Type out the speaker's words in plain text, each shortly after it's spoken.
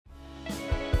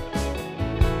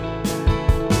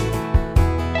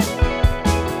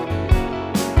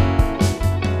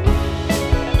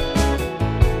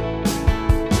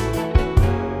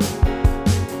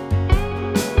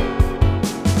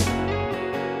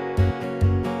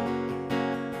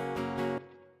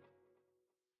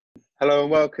Hello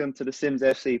and welcome to the Sims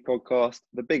FC podcast,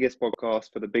 the biggest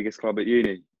podcast for the biggest club at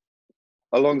uni.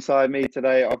 Alongside me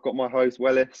today, I've got my host,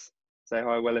 Wellis. Say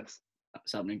hi, Wellis.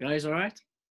 What's happening, guys? All right?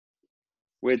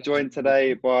 We're joined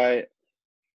today by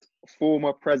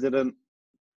former president,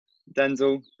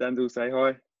 Denzel. Denzel, say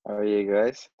hi. How are you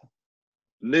guys?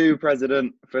 New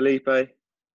president, Felipe.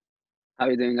 How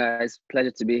are you doing, guys?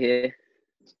 Pleasure to be here.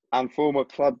 And former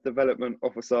club development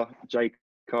officer, Jake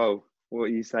Cole. What are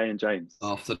you saying, James?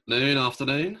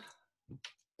 Afternoon.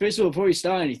 First of all, before we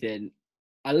start anything,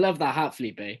 I love that hat,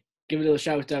 Felipe. Give a little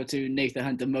shout out to Nathan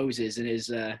Hunter Moses and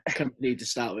his company to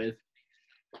start with.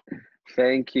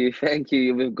 Thank you.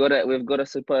 We've got to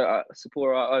support our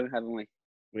own, haven't we?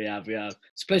 We have.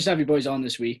 It's a pleasure to have you boys on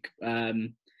this week.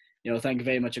 Thank you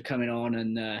very much for coming on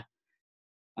and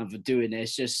for doing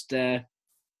this. Just have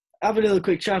a little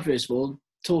quick chat first of all.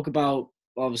 Talk about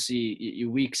obviously your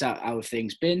weeks, how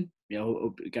things been.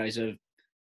 Hope you guys have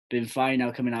been fine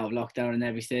now coming out of lockdown and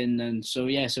everything. And so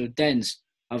Dens,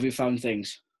 how have you found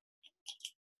things?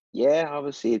 Yeah,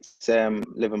 obviously it's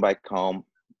living back home,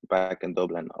 back in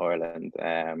Dublin, Ireland.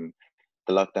 The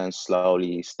lockdown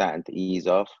slowly starting to ease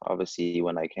off. Obviously,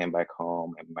 when I came back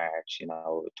home in March, it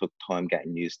took time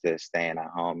getting used to staying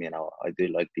at home. I do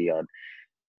like the odd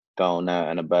going out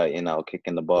and about,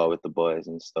 kicking the ball with the boys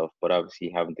and stuff. But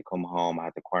obviously having to come home, I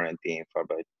had to quarantine for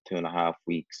about 2.5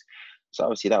 weeks. So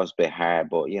obviously that was a bit hard,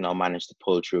 but, managed to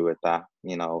pull through with that,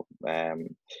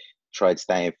 tried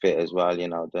staying fit as well,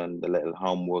 doing the little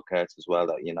home workouts as well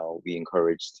that, we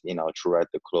encouraged, throughout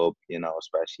the club,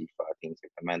 especially for things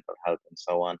like the mental health and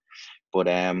so on. But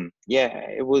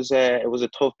it was a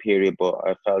tough period, but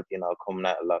I felt, coming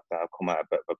out of lockdown, I've come out a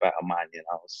bit of a better man,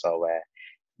 so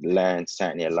learned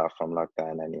certainly a lot from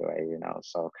lockdown anyway,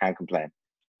 so can't complain.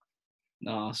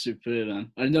 No, superb,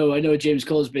 man. I know James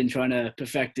Cole's been trying to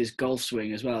perfect his golf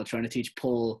swing as well, trying to teach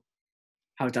Paul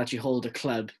how to actually hold a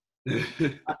club.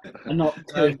 And not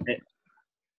perfect.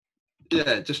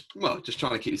 Yeah, just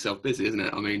trying to keep yourself busy, isn't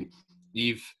it? I mean,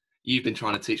 you've been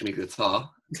trying to teach me guitar.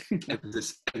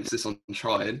 emphasis on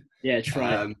trying. Yeah,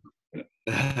 try.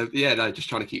 Just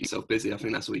trying to keep yourself busy. I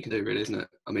think that's all you can do, really, isn't it?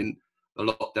 I mean, the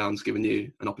lockdown's given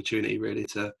you an opportunity really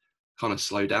to kind of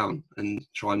slow down and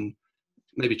try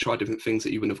different things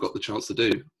that you wouldn't have got the chance to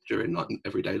do during like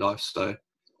everyday life. So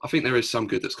I think there is some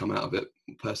good that's come out of it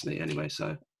personally anyway.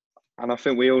 So. And I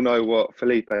think we all know what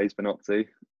Felipe's been up to.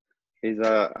 He's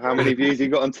how many views he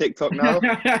got on TikTok now?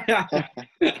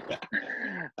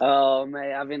 Oh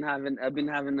mate, I've been having a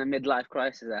midlife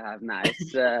crisis. I have now.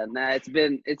 It's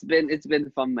been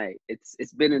fun, mate.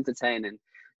 It's been entertaining.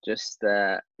 Just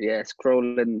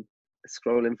scrolling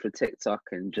through TikTok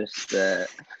and just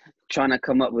trying to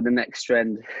come up with the next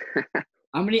trend.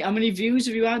 How many views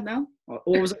have you had now? Or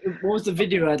what was the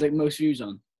video you had like most views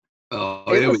on? Oh,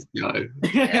 here we go.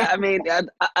 I mean,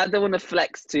 I don't want to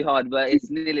flex too hard, but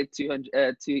it's nearly 2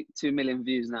 million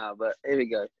views now. But here we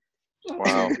go.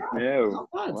 Wow!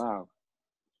 Wow!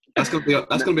 That's gonna be on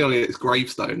its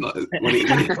gravestone, like when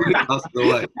it passes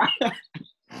away.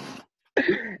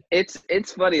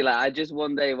 It's funny. Like I just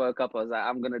one day woke up, I was like,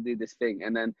 I'm gonna do this thing,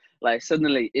 and then like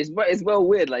suddenly it's well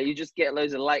weird. Like you just get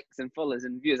loads of likes and followers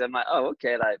and views. I'm like, oh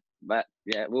okay, but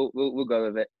yeah, we'll go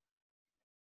with it.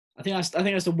 I think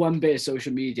that's the one bit of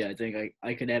social media I think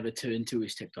I could ever turn to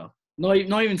is TikTok. Not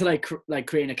even to like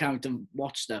create an account and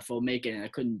watch stuff or making it. I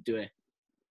couldn't do it.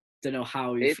 Don't know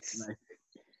how. It's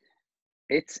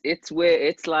where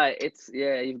it's like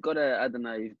you've got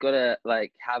to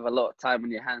like have a lot of time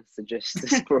on your hands to just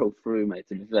scroll through, mate,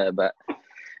 to be fair. But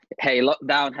hey,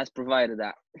 lockdown has provided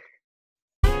that.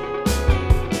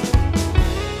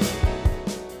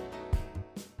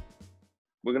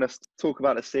 We're going to talk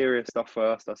about the serious stuff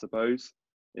first, I suppose.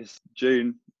 It's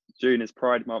June. June is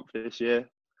Pride Month this year.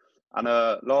 And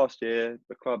last year,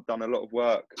 the club done a lot of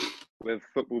work with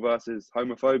football versus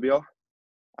homophobia.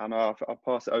 And I'll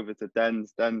pass it over to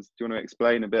Dens. Dens, do you want to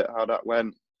explain a bit how that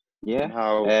went? Yeah.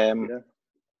 How? It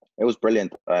was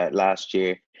brilliant. Last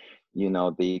year,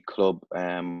 the club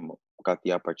got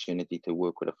the opportunity to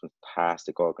work with a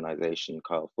fantastic organisation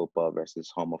called Football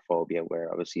versus Homophobia,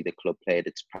 where obviously the club played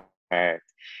its part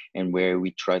and where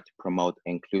we tried to promote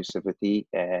inclusivity.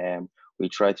 We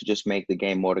tried to just make the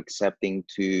game more accepting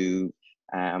to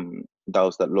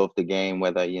those that love the game,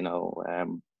 whether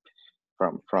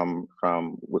from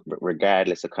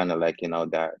regardless of kind of like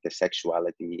the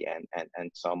sexuality and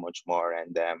so much more.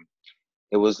 And I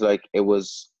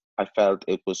felt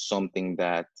it was something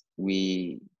that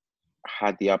we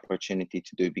had the opportunity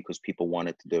to do because people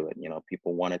wanted to do it. You know,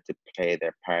 people wanted to play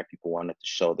their part, people wanted to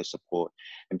show the support,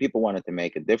 and people wanted to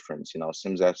make a difference. You know,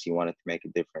 Sims FC wanted to make a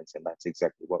difference, and that's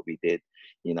exactly what we did.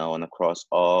 You know, and across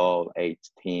all 8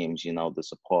 teams, you know, the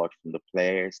support from the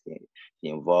players, the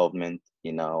involvement,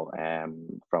 you know,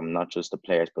 from not just the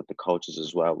players but the coaches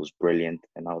as well was brilliant.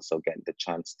 And also getting the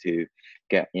chance to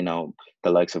get, you know,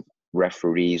 the likes of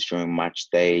referees during match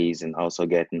days, and also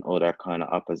getting other kind of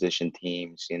opposition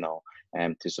teams, you know,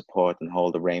 to support and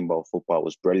hold the rainbow football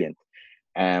was brilliant.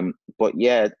 But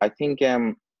yeah, I think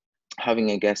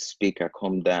having a guest speaker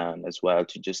come down as well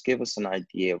to just give us an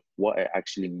idea of what it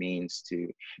actually means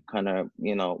to kind of,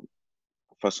 you know,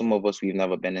 for some of us, we've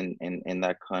never been in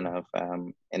that kind of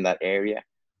in that area,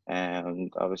 and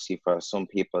obviously for some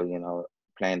people, you know,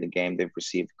 playing the game, they've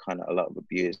received kind of a lot of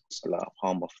abuse, a lot of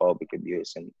homophobic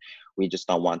abuse, and we just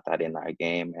don't want that in our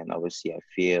game. And obviously I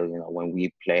feel, you know, when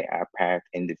we play our part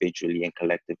individually and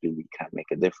collectively, we can make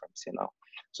a difference, you know.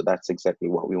 So that's exactly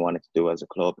what we wanted to do as a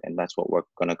club, and that's what we're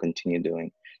going to continue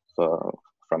doing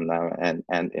from now and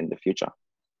in the future.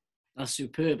 That's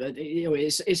superb. You know,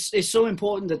 it's so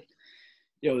important that,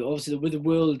 you know, obviously with the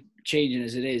world changing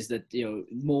as it is, that, you know,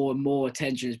 more and more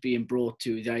attention is being brought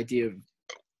to the idea of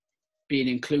being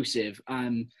inclusive. But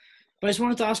I just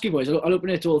wanted to ask you boys, I'll open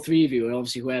it to all 3 of you, and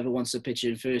obviously whoever wants to pitch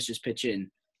in first, just pitch in.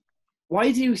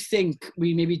 Why do you think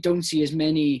we maybe don't see as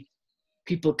many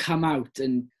people come out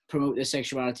and promote their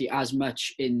sexuality as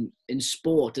much in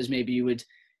sport as maybe you would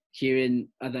hear in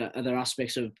other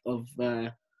aspects of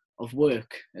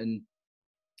work and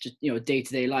just, you know,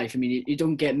 day-to-day life? I mean, you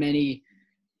don't get many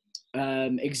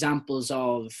examples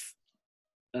of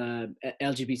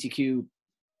LGBTQ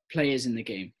players in the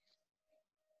game.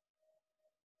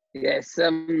 Yes,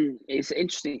 it's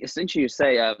interesting. It's interesting you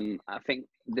say. I think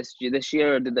this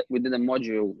year we did a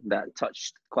module that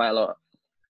touched quite a lot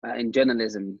in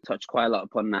journalism, touched quite a lot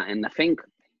upon that, and I think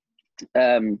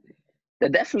there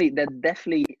definitely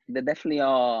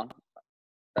are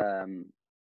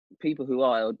people who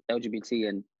are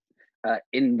LGBT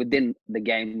and within the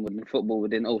game, within football,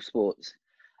 within all sports.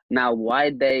 Now, why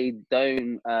they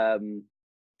don't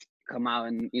come out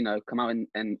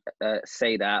and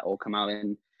say that, or come out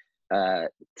and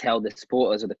tell the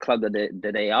supporters of the club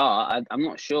that they are, I'm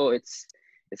not sure. It's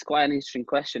quite an interesting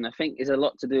question. I think it's a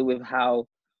lot to do with how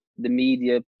the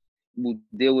media will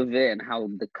deal with it, and how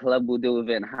the club will deal with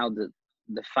it, and how the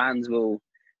fans will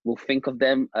think of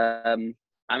them.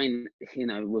 I mean, you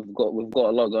know, we've got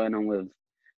a lot going on with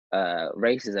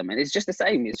racism, and it's just the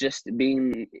same. It's just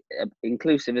being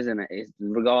inclusive, isn't it? It's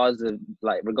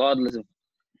regardless of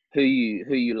who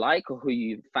you like, or who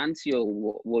you fancy, or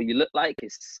what you look like.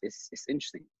 It's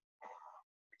interesting.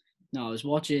 No, I was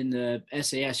watching the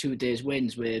SAS Who Dares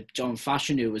Wins with John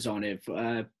Fashion, who was on it,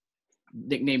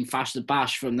 nicknamed Fash the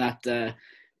Bash from that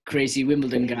crazy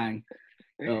Wimbledon gang.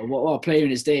 What a player in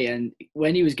his day. And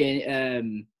when he was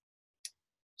getting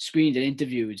screened and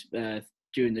interviewed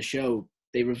during the show,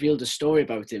 they revealed a story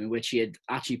about him in which he had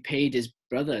actually paid his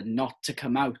brother not to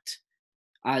come out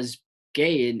as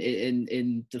gay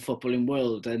in the footballing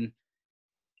world. And,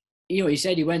 you know, he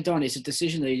said he went on, it's a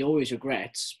decision that he always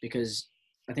regrets, because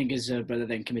I think his brother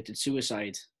then committed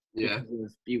suicide. Yeah.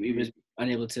 He was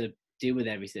unable to deal with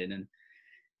everything.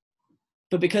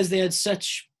 But because they had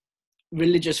such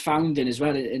religious founding as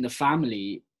well in the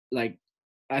family, like,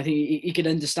 I think he could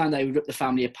understand that he would rip the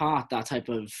family apart, that type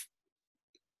of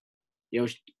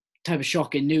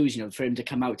shocking news, you know, for him to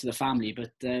come out to the family.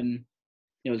 But, you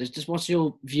know, just what's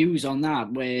your views on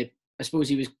that, where I suppose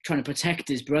he was trying to protect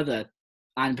his brother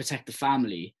and protect the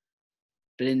family,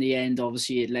 but in the end,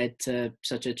 obviously, it led to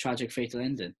such a tragic, fatal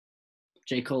ending.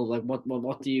 J. Cole, like,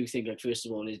 what do you think, like, first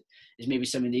of all, is maybe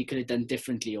something that he could have done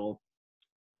differently, or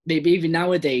maybe even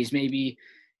nowadays, maybe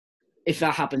if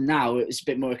that happened now, it's a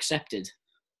bit more accepted?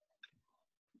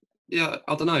 Yeah,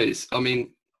 I don't know. It's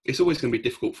always going to be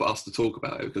difficult for us to talk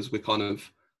about it, because we're kind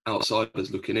of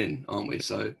outsiders looking in, aren't we?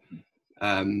 So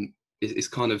it's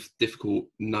kind of difficult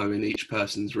knowing each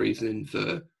person's reasoning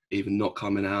for even not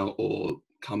coming out or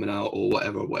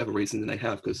whatever reason they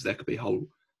have, because there could be a whole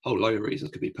load of reasons.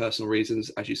 It could be personal reasons,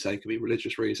 as you say, it could be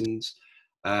religious reasons.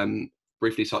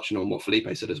 Briefly touching on what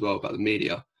Felipe said as well about the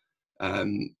media.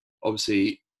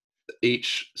 Obviously,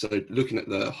 so looking at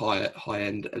the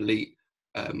high-end elite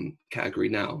category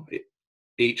now,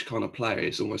 each kind of player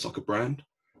is almost like a brand,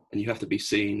 and you have to be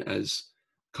seen as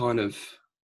kind of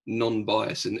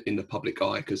non-biased in the public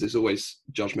eye, because there's always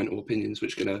judgmental opinions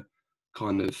which are going to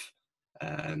kind of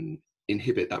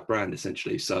inhibit that brand,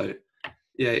 essentially. So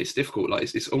yeah, it's difficult. Like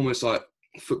it's almost like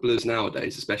footballers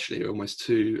nowadays especially are almost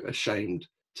too ashamed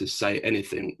to say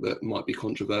anything that might be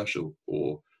controversial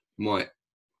or might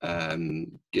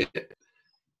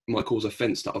might cause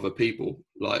offence to other people.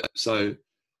 Like, so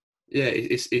yeah,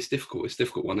 it's difficult. It's a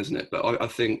difficult one, isn't it? But I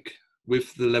think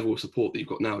with the level of support that you've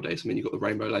got nowadays, I mean, you've got the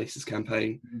Rainbow Laces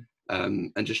campaign,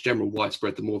 and just general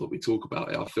widespread. The more that we talk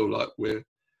about it, I feel like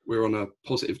we're on a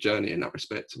positive journey in that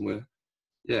respect, and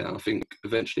I think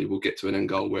eventually we'll get to an end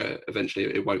goal where eventually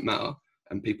it won't matter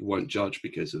and people won't judge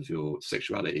because of your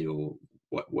sexuality or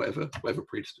whatever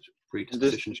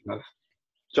predispositions you have.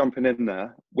 Jumping in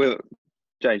there,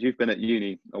 James, you've been at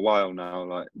uni a while now.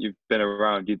 Like, you've been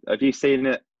around. Have you seen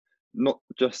it? Not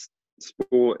just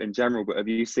sport in general, but have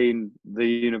you seen the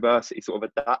university sort of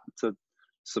adapt to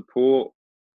support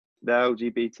the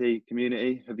LGBT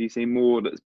community? Have you seen more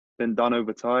that's been done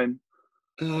over time?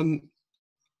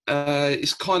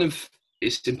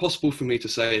 It's impossible for me to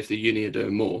say if the uni are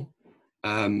doing more.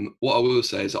 What I will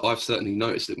say is that I've certainly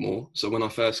noticed it more. So when I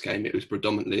first came, it was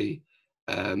predominantly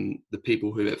the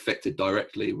people who it affected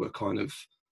directly were kind of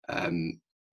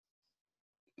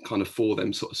for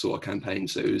them sort of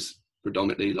campaigns. So it was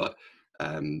predominantly like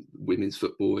women's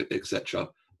football, etc.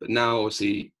 But now,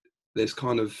 obviously, there's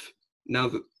now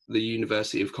that the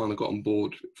university have kind of got on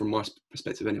board, from my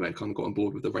perspective anyway, kind of got on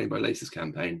board with the Rainbow Laces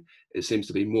campaign. It seems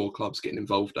to be more clubs getting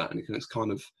involved at, and it's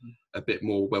kind of a bit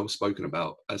more well spoken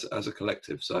about as a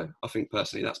collective. So I think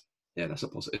personally that's a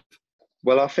positive.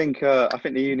 Well, I think the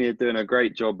uni are doing a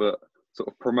great job at sort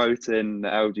of promoting the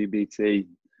LGBT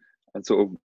and sort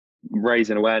of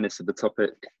raising awareness of the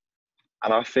topic.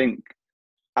 And I think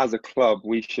as a club,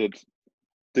 we should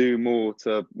do more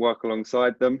to work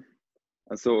alongside them.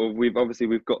 And sort of we've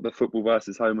got the football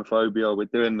versus homophobia. We're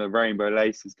doing the Rainbow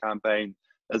Laces campaign.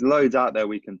 There's loads out there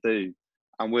we can do.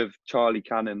 And with Charlie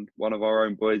Cannon, one of our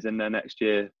own boys, in there next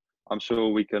year, I'm sure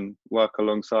we can work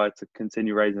alongside to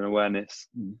continue raising awareness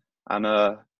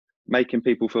and making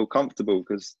people feel comfortable,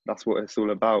 because that's what it's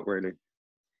all about, really.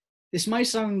 This might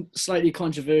sound slightly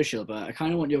controversial, but I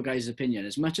kind of want your guys' opinion.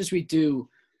 As much as we do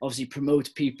obviously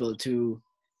promote people to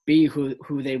be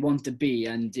who they want to be,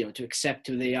 and to accept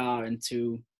who they are, and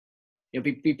to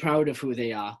be proud of who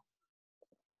they are,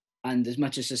 and as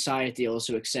much as society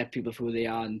also accept people for who they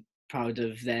are and proud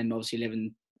of them obviously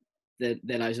living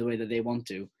their lives the way that they want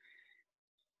to,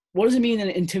 what does it mean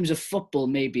in terms of football,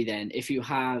 maybe then, if you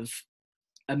have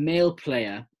a male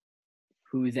player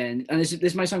who then, and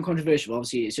this might sound controversial,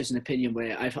 obviously it's just an opinion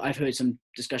where I've heard some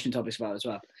discussion topics about it as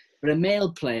well, but a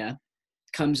male player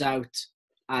comes out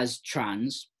as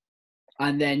trans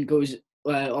and then goes,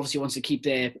 obviously wants to keep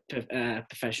their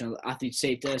professional athlete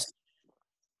status,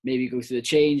 maybe go through the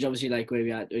change, obviously, like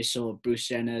where we saw Bruce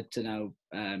Jenner to now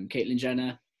Caitlyn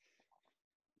Jenner,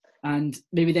 and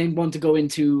maybe then want to go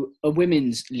into a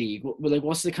women's league.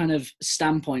 What's the kind of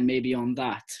standpoint maybe on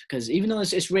that? Because even though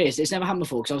it's raised, it's never happened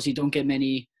before, because obviously you don't get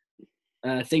many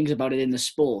things about it in the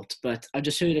sport, but I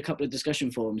just heard a couple of discussion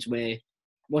forums where,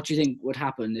 what do you think would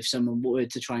happen if someone were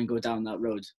to try and go down that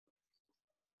road?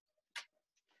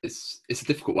 It's a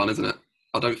difficult one, isn't it?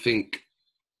 I don't think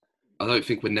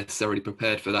we're necessarily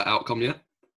prepared for that outcome yet.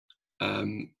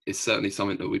 It's certainly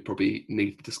something that we probably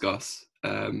need to discuss.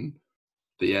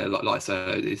 But yeah, like I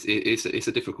said, it's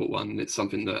a difficult one. It's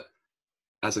something that,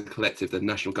 as a collective, the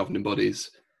national governing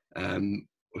bodies,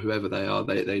 whoever they are,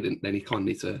 they kind of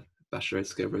need to bash their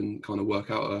heads together and kind of work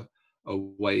out a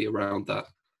way around that,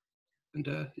 and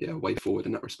a way forward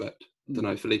in that respect. I don't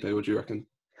know, Felipe, what do you reckon?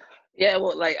 Yeah,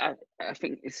 well, like I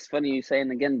think it's funny you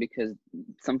saying again, because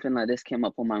something like this came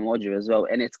up on my module as well,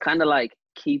 and it's kind of like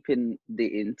keeping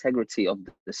the integrity of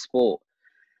the sport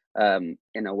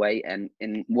in a way, and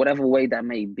in whatever way that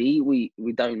may be. We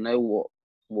don't know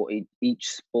what each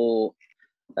sport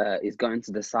is going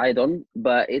to decide on,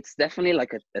 but it's definitely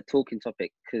like a talking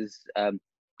topic, because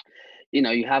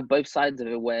you have both sides of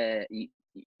it, where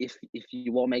if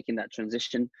you are making that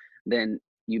transition, then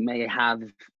you may have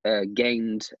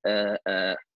gained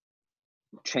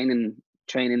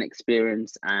training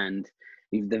experience, and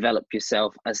you've developed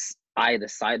yourself as either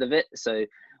side of it. So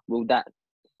will that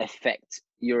affect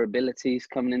your abilities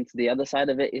coming into the other side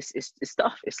of it? It's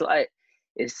tough. It's like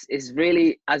it's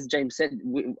really, as James said,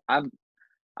 I've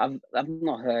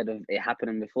not heard of it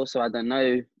happening before, so I don't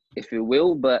know if it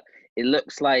will, but it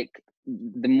looks like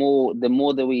the more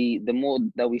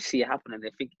that we see it happening, I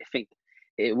think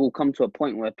it will come to a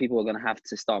point where people are going to have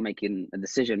to start making a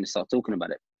decision and start talking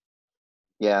about it.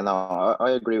 Yeah, no,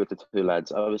 I agree with the two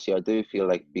lads. Obviously, I do feel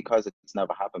like, because it's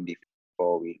never happened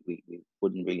before, we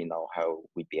wouldn't really know how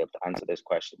we'd be able to answer this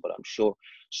question. But I'm sure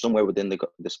somewhere within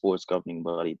the sports governing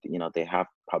body, they have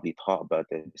probably thought about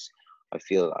this. I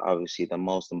feel obviously the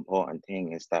most important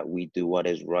thing is that we do what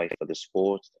is right for the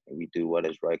sport. We do what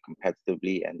is right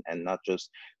competitively, and not just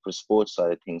for sports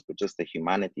side of things, but just the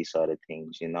humanity side of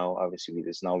things. You know, obviously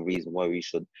there's no reason why we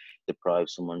should deprive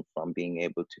someone from being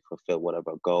able to fulfill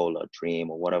whatever goal or dream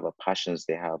or whatever passions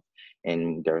they have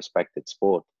in their respected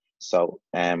sport. So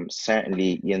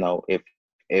certainly, you know,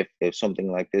 if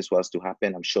something like this was to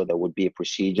happen, I'm sure there would be a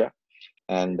procedure.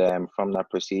 And from that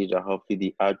procedure, hopefully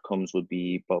the outcomes would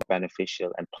be both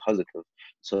beneficial and positive,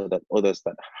 so that others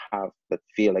that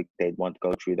feel like they'd want to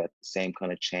go through that same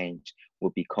kind of change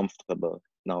would be comfortable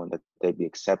knowing that they'd be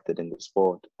accepted in the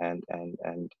sport, and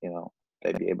you know,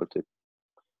 they'd be able to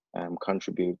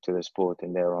contribute to the sport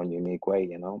in their own unique way,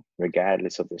 you know,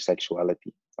 regardless of their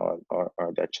sexuality or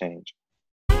their change.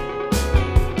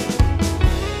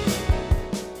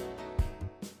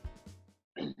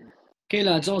 Okay,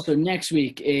 lads, also next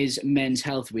week is Men's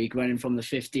Health Week, running from the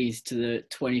 15th to the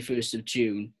 21st of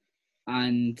June.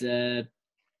 And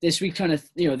this week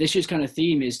this year's kind of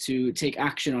theme is to take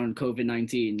action on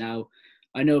COVID-19. Now,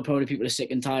 I know probably people are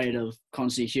sick and tired of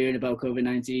constantly hearing about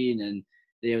COVID-19 and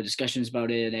discussions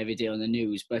about it and every day on the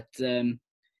news, but it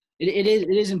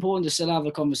is important to still have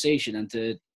a conversation and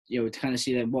to kind of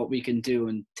see that what we can do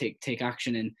and take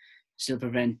action in still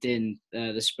preventing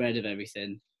the spread of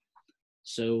everything.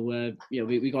 So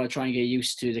we got to try and get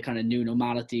used to the kind of new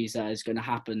normalities that is going to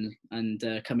happen, and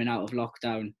coming out of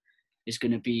lockdown is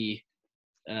going to be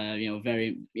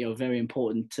very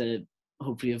important to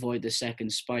hopefully avoid the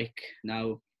second spike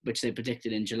now, which they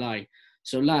predicted in July.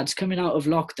 So lads, coming out of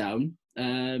lockdown,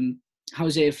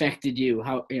 how's it affected you?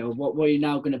 How what are you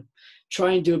now going to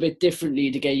try and do a bit differently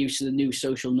to get used to the new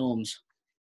social norms?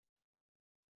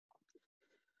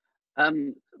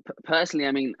 Personally,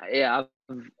 I mean, yeah,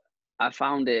 I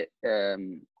found it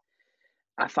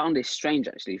strange,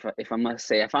 actually, if I must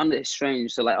say. I found it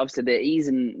strange. So, like, obviously they're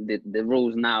easing the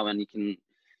rules now, and you can,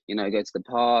 go to the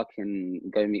park and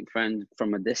go meet friends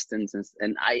from a distance.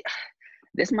 And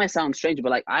this might sound strange,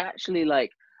 but like, I actually,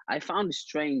 like, I found it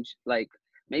strange. Like,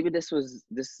 maybe this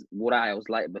what I was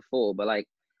like before, but like,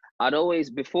 I'd always,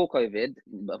 before COVID,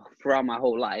 throughout my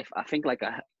whole life, I think like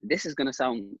this is gonna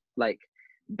sound like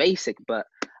basic, but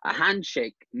a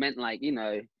handshake meant like,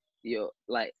 you're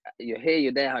here,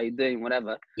 you're there, how you doing,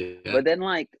 whatever. Yeah. But then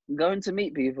like going to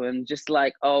meet people and just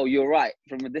like, oh, you're right,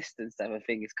 from a distance type of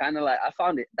thing. It's kind of like, I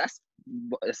found it, that's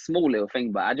a small little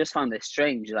thing, but I just found it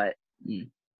strange. Like,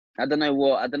 I don't know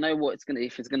what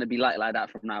if it's gonna be like that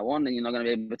from now on, and you're not gonna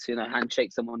be able to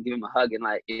handshake someone, give them a hug, and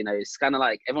like it's kind of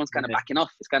like everyone's kind of backing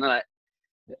off. It's kind of like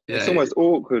it's almost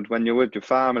awkward when you're with your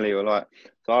family, or like,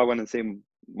 so I went and seen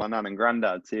my nan and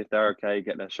granddad, see if they're okay,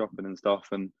 get their shopping and stuff,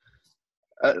 and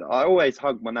I always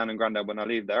hug my nan and granddad when I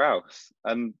leave their house,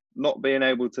 and not being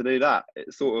able to do that,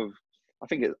 it sort of, I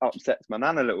think it upsets my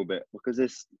nan a little bit, because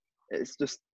it's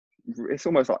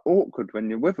almost like awkward when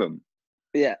you're with them.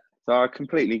 Yeah. So I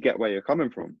completely get where you're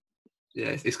coming from.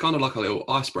 Yeah, it's kind of like a little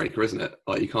icebreaker, isn't it?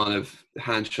 Like, you kind of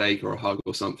handshake or a hug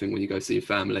or something when you go see your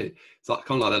family. It's like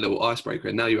kind of like a little icebreaker,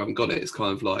 and now you haven't got it. It's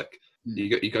kind of like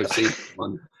you go see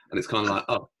someone, and it's kind of like,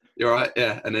 oh, you're right,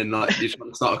 yeah, and then like you try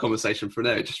to start a conversation from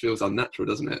there. It just feels unnatural,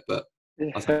 doesn't it? But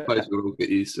I suppose we'll all get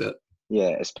used to it.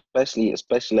 Yeah, especially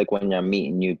like when you're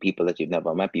meeting new people that you've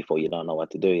never met before, you don't know what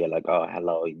to do. You're like, oh,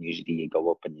 hello. And usually you go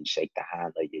up and you shake the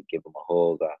hand, or you give them a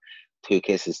hug, or 2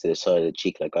 kisses to the side of the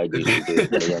cheek, like I usually do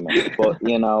for the women. But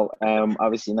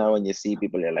obviously now when you see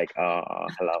people, you're like, oh,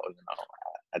 hello.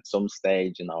 At some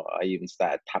stage, I even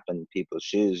started tapping people's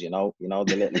shoes. The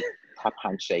little tap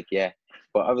handshake, yeah.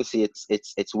 But obviously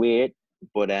it's weird,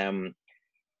 but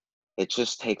it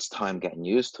just takes time getting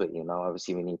used to it,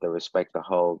 Obviously, we need to respect the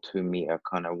whole 2 meter,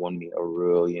 kind of 1 meter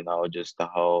rule, just the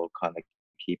whole kind of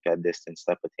keep your distance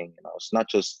type of thing, It's not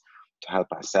just to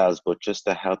help ourselves, but just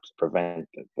to help prevent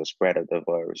the spread of the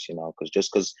virus,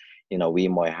 because we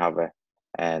might have it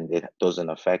and it doesn't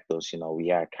affect us,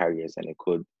 we are carriers and it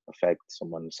could affect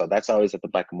someone. So that's always at the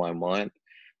back of my mind.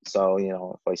 So,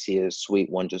 if I see a sweet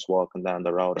one just walking down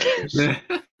the road,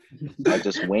 I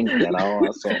just wink,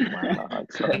 or something, man. I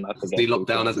try not to get the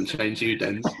lockdown hasn't changed you,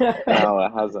 Dens. No,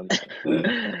 it hasn't.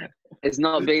 It's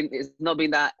not been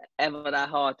that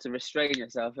hard to restrain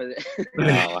yourself, has it?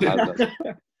 No, it hasn't.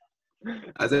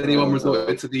 Has anyone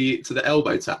resorted to the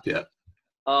elbow tap yet?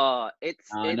 Oh, it's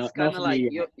kind of like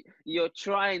you're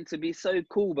trying to be so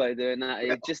cool by doing that.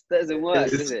 It just doesn't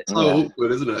work, does it? It's so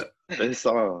awkward, isn't it? It's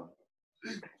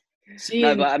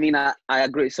No, but I mean, I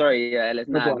agree. Sorry, Ellis.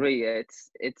 No, I agree. It's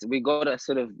we gotta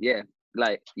sort of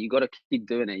like you gotta keep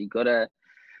doing it. You gotta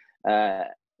I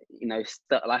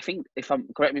think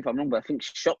correct me if I'm wrong, but I think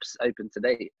shops open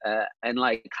today. And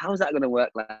like, how's that gonna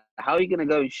work? Like how are you gonna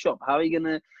go and shop? How are you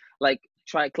gonna like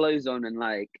try clothes on and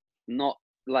like not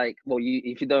like, well, you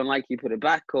if you don't like, you put it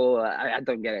back, or I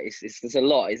don't get it. It's a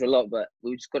lot. It's a lot, but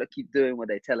we just got to keep doing what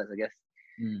they tell us, I guess.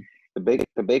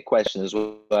 The big question as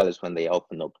well is when they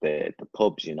open up the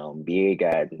pubs, you know, beer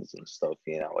gardens and stuff.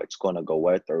 You know, it's gonna go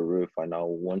out the roof. I know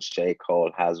once J.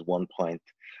 Cole has 1 point,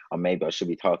 or maybe I should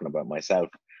be talking about myself,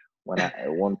 when I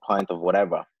 1 pint of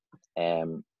whatever,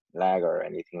 lager or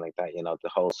anything like that, you know, the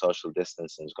whole social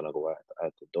distancing is gonna go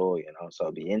out the door, you know. So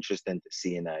it'll be interesting to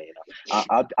see now, you know.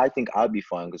 I think I'll be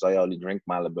fine because I only drink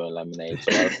Malibu and lemonade,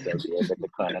 so I'll still be able to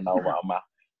kind of know what I'm at,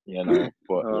 you know.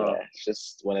 But yeah, it's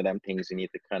just one of them things you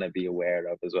need to kind of be aware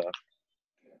of as well.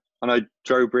 I know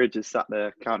Joe Bridge is sat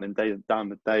there counting down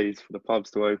the days for the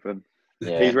pubs to open.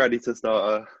 Yeah. He's ready to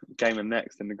start a game of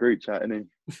next in the group chat, isn't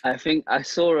he? I think I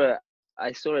saw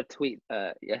a tweet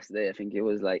yesterday. I think it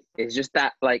was like, it's just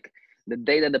that like the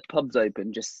day that the pubs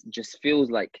open just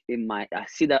feels like I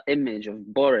see that image of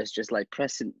Boris just like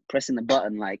pressing the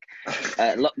button like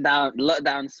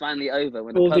lockdown's finally over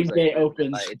when the Golden pubs Gate open.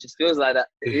 opens. Like, it just feels like that.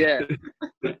 Yeah.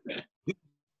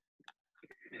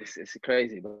 It's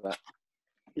crazy, but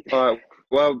All right.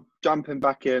 Well, jumping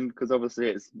back in, because obviously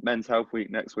it's Men's Health Week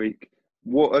next week.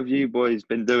 What have you boys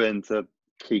been doing to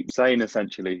keep sane,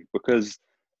 essentially? Because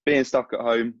being stuck at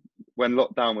home, when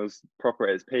lockdown was proper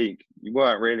at its peak, you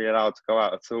weren't really allowed to go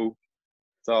out at all.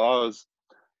 So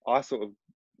I sort of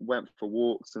went for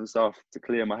walks and stuff to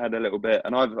clear my head a little bit,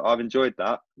 and I've enjoyed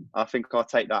that. I think I'll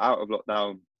take that out of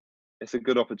lockdown. It's a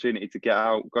good opportunity to get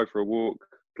out, go for a walk,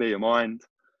 clear your mind.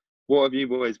 What have you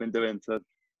boys been doing to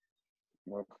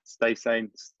stay sane,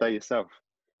 stay yourself?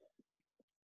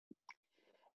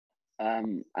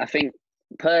 I think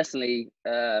personally,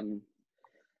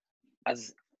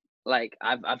 as like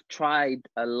I've tried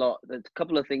a lot. There's a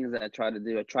couple of things that I tried to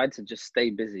do. I tried to just stay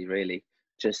busy, really.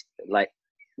 Just like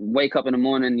wake up in the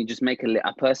morning, you just make a list.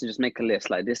 I personally just make a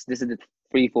list. Like this is the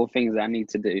 3-4 things that I need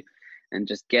to do, and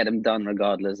just get them done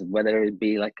regardless of whether it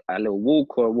be like a little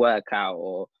walk or a workout,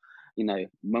 or you know,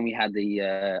 when we had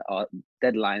our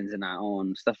deadlines and our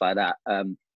own stuff like that.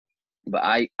 But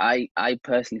I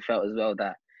personally felt as well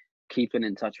that keeping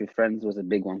in touch with friends was a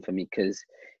big one for me, because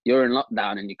you're in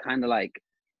lockdown and you kind of like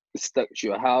stuck to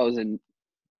your house and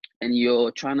you're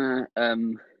trying to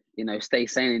you know, stay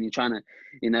sane, and you're trying to,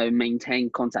 you know, maintain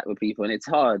contact with people, and it's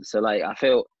hard. So like I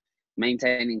feel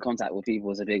maintaining contact with people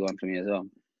was a big one for me as well,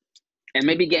 and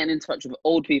maybe getting in touch with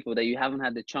old people that you haven't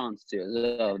had the chance to as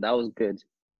well. That was good.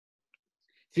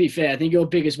 To be fair, I think your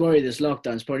biggest worry this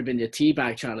lockdown has probably been your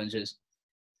teabag challenges.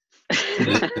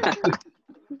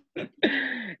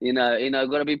 you know,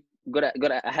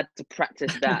 I had to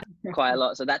practice that quite a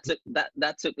lot. So that took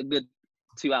a good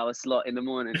 2-hour slot in the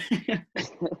morning.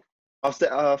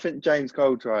 I think James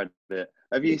Cole tried it.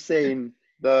 Have you seen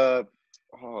the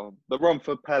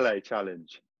Romford Pele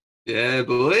challenge? Yeah,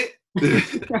 boy.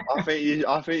 I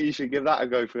think you should give that a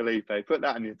go, Felipe. Put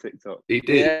that on your TikTok. He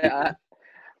did. Yeah.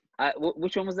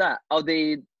 Which one was that? Oh,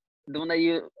 the one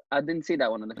that I didn't see that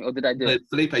one. Or did I do it?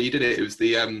 Felipe, you did it. It was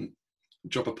the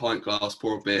drop a pint glass,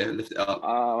 pour a beer, lift it up.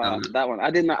 Oh, wow. That one.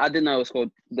 I didn't know it was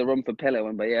called the Romford Pele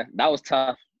one, but yeah, that was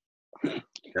tough. Yeah.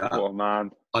 What a man.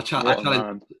 I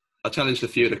challenged a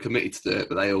few of the committee to do it,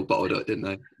 but they all bottled it, didn't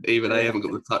they? Either they haven't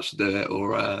got the touch to do it,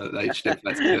 or they just didn't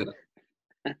feel to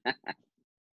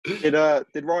do it.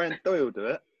 Did Ryan Doyle do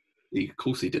it? Of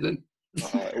course he didn't.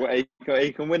 Well,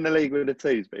 he can win the league with the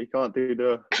twos, but he can't do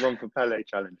the Romford Pele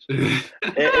challenge.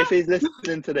 If he's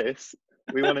listening to this,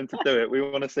 we want him to do it. We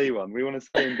want to see one. We want to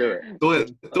see him do it.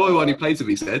 Doyle when he plays with,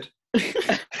 he said.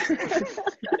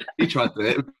 He tried to do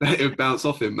it. It would bounce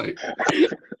off him, mate.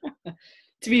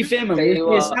 To be fair, man,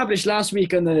 we established last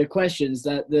week on the questions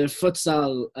that the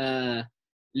futsal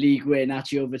league win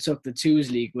actually overtook the twos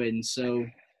league win. So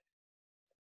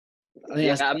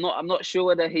yeah, I'm not sure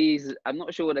whether he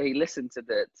listened to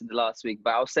the last week,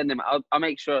 but I'll send him. I'll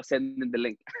make sure I send him the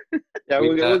link. Yeah,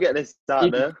 we'll get this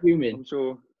out there. I'm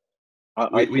sure.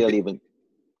 I feel even.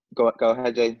 Go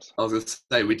ahead, James. I was going to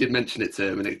say, we did mention it to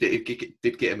him, and it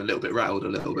did get him a little bit rattled a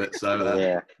little bit. So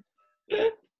yeah.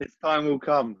 His time will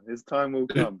come. Exactly.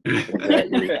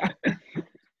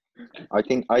 I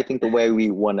think the way we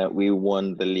won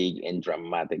the league in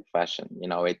dramatic fashion. You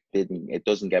know, it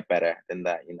doesn't get better than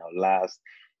that. You know, last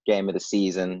game of the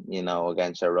season, you know,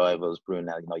 against our rivals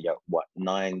Brunel, you know, you're what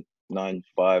 9-5,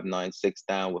 9-6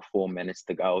 down with 4 minutes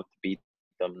to go to beat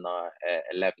them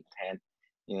 11-10.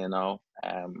 You know,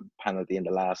 penalty in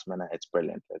the last minute. It's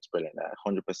brilliant.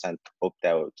 100% up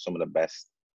there with some of the best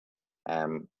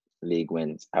league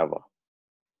wins ever.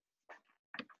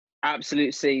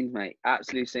 Absolute scenes, mate.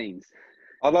 Absolute scenes.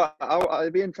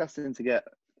 It'd be interesting to get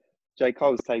J.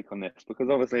 Cole's take on this, because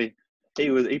obviously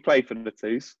he played for the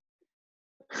Twos.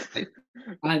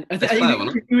 And That's fair,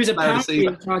 wasn't it? he was Player of the apparently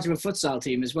in season. charge of a futsal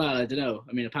team as well. I don't know.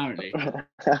 I mean, apparently.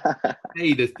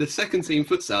 Hey, the second team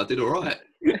futsal did all right.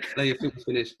 They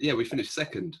finished. Yeah, we finished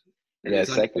second. And Yeah, it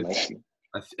was only second actually.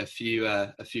 a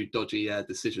few dodgy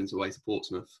decisions away to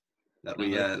Portsmouth that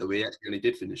we actually only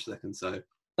did finish second. So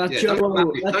That yeah, Joe don't come at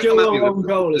me with own the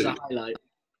goal is two. a highlight.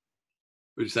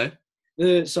 What did you say?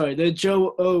 The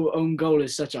Joe O own goal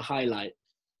is such a highlight.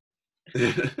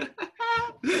 The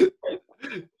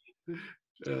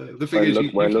thing is,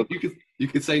 you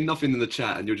could say nothing in the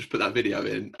chat and you'll just put that video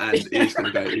in, and it's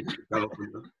going to go up.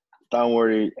 Don't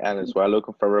worry, Alice. We're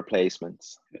looking for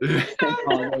replacements. Oh,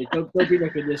 no, don't be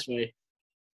looking this way.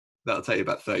 That'll take you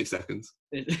about 30 seconds.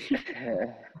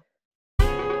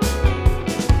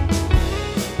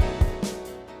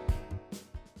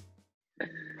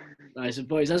 Right, so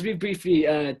boys, as we briefly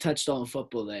touched on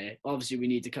football there, obviously we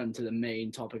need to come to the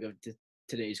main topic of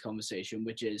today's conversation,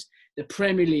 which is the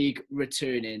Premier League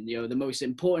returning. You know, the most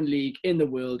important league in the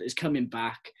world is coming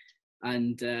back.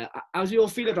 And how do you all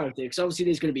feel about it? Because obviously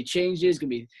there's going to be changes, going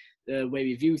to be the way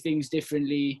we view things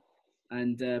differently.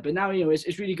 And but now, you know,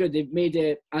 it's really good. They've made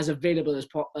it as available as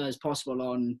possible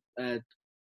on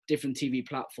different TV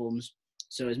platforms,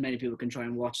 so as many people can try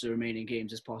and watch the remaining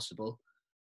games as possible.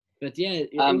 But yeah,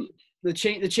 the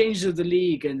changes of the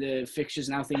league and the fixtures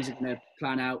and how things are going to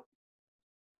plan out.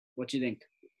 What do you think?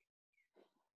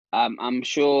 I'm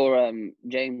sure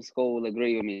James Cole will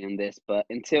agree with me on this, but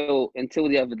until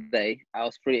the other day, I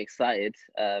was pretty excited.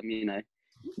 You know,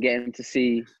 getting to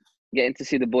see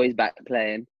the boys back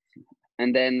playing,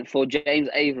 and then for James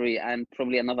Avery and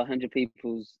probably another 100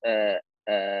 people's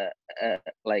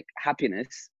like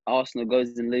happiness, Arsenal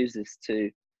goes and loses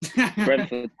to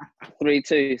Brentford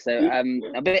 3-2. So I'm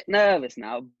a bit nervous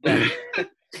now. But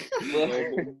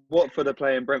Watford are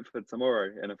playing Brentford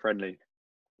tomorrow in a friendly.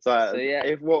 So yeah.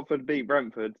 If Watford beat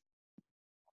Brentford,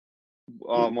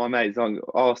 my mates,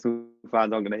 Arsenal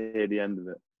fans, aren't going to hear the end of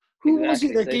it. Who was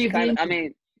it that So gave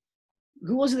the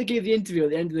who was it that gave the interview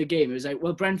at the end of the game? It was like,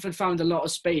 well, Brentford found a lot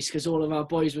of space because all of our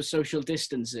boys were social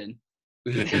distancing.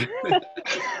 I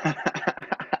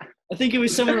think it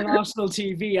was someone on Arsenal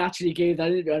TV actually gave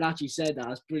that interview and actually said that.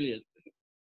 That's brilliant.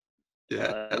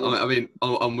 Yeah, I mean,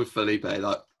 I'm with Felipe.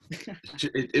 Like,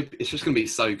 it's just going to be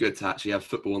so good to actually have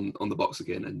football on the box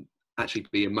again and actually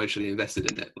be emotionally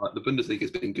invested in it. Like, the Bundesliga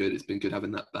has been good. It's been good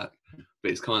having that back.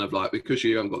 But it's kind of like, because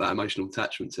you haven't got that emotional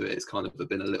attachment to it, it's kind of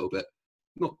been a little bit,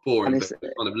 not boring, but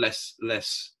kind of less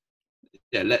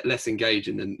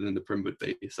engaging than the Prem would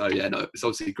be. So yeah, no, it's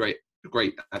obviously great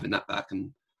having that back, and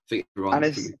I think everyone.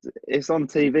 And it's on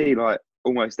TV like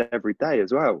almost every day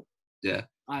as well. Yeah,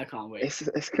 I can't wait.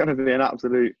 It's going to be an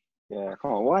absolute. Yeah, I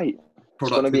can't wait. It's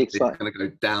going to be exciting. It's going to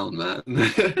go down, man.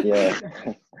 Yeah,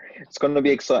 it's going to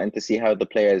be exciting to see how the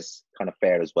players kind of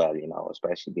fare as well. You know,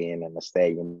 especially being in a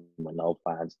stadium with no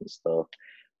fans and stuff.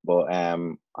 But I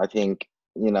think,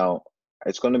 you know,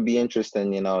 it's going to be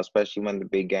interesting. You know, especially when the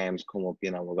big games come up.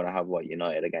 You know, we're going to have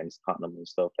United against Tottenham and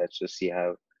stuff. Let's just see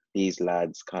how these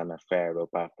lads kind of fare up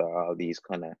after all these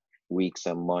kind of weeks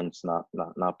and months not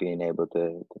being able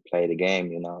to play the game,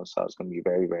 you know. So it's going to be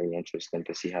very, very interesting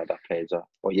to see how that plays out.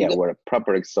 But yeah, we're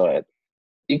proper excited.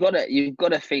 You've got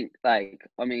to think, like,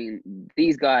 I mean,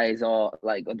 these guys are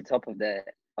like at the top of their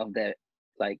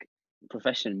like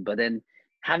profession, but then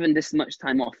having this much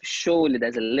time off, surely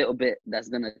there's a little bit that's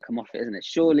going to come off it, isn't it?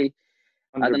 Surely,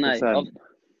 100%. I don't know.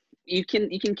 You can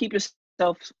keep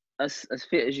yourself as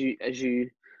fit as you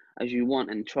want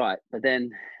and try, but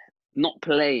then not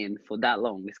playing for that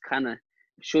long, it's kind of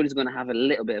surely it's going to have a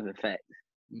little bit of effect.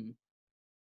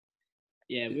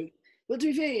 Yeah, well, to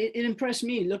be fair, it impressed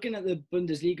me looking at the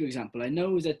Bundesliga example. I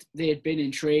know that they had been in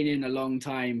training a long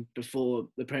time before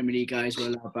the Premier League guys were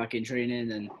allowed back in training,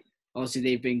 and obviously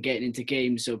they've been getting into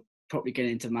games, so probably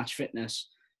getting into match fitness.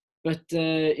 But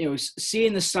you know,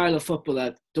 seeing the style of football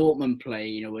that Dortmund play,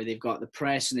 you know, where they've got the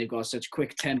press and they've got such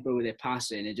quick tempo with their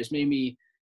passing, it just made me.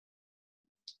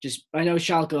 I know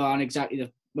Schalke aren't exactly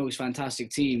the most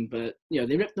fantastic team, but you know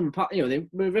they ripped them apart. You know, they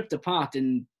were ripped apart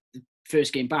in the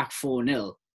first game back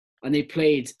 4-0, and they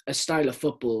played a style of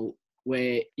football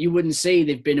where you wouldn't say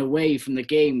they've been away from the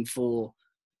game for,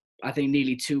 I think,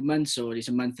 nearly 2 months or at least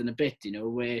a month and a bit. You know,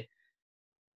 where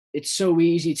it's so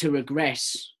easy to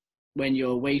regress when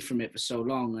you're away from it for so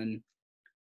long. And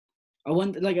I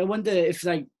wonder if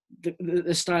like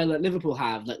the style that Liverpool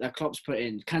have, that Klopp's put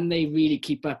in, can they really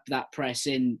keep up that press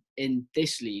in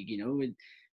this league? You know,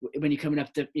 when you're coming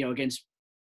up to, you know, against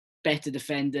better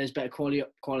defenders, better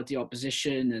quality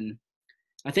opposition, and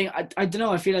I think I don't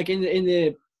know. I feel like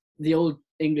in the old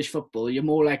English football, you're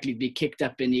more likely to be kicked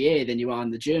up in the air than you are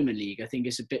in the German league. I think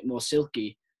it's a bit more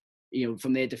silky,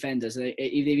 from their defenders. They've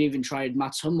even tried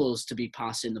Mats Hummels to be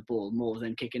passing the ball more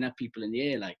than kicking up people in the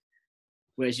air, like.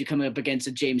 Whereas you come up against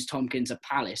a James Tompkins at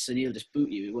Palace and he'll just boot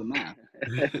you. It wouldn't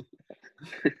matter.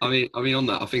 I mean, on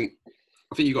that, I think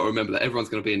you've got to remember that everyone's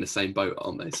going to be in the same boat,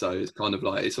 aren't they? So it's kind of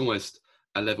like, it's almost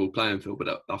a level playing field,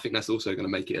 but I think that's also going to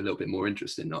make it a little bit more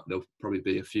interesting. Like, there'll probably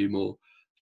be a few more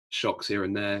shocks here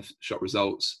and there, shock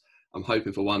results. I'm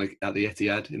hoping for one at the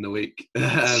Etihad in the week.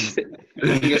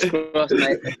 Fingers crossed,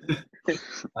 mate.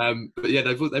 But yeah,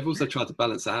 they've also tried to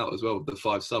balance that out as well with the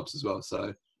 5 subs as well.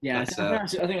 So yeah, I think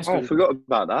that's good. I forgot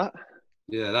about that.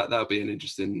 Yeah, that'll be an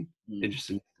interesting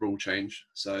rule change.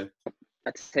 So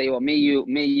I tell you what, me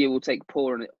and you will take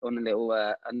Paul on a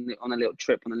little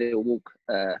trip, on a little walk,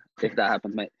 if that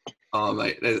happens, mate. Oh,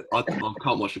 mate, I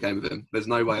can't watch the game with him. There's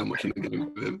no way I'm watching the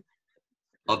game with him.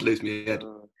 I'd lose my head.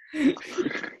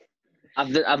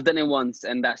 I've done it once,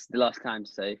 and that's the last time.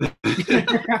 So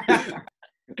I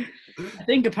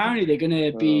think apparently they're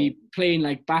going to be playing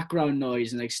like background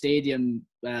noise and like stadium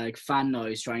like fan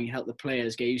noise, trying to help the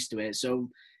players get used to it. So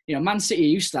Man City are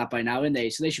used to that by now, aren't they?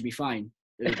 So they should be fine.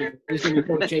 There's going to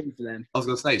be no change for them. I was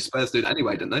going to say Spurs did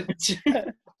anyway, didn't they?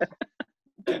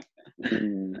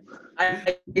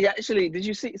 Actually, did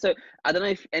you see? So I don't know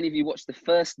if any of you watched the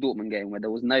first Dortmund game where there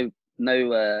was no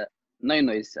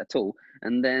noise at all,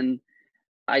 and then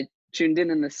I tuned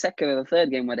in the second or the third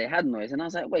game where they had noise, and I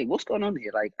was like, wait, what's going on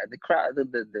here? Like the crowd,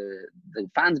 the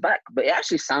fans back, but it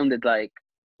actually sounded like,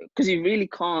 because you really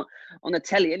can't on the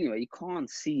telly anyway, you can't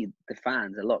see the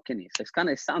fans a lot, can you? So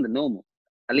it sounded normal,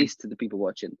 at least to the people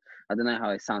watching. I don't know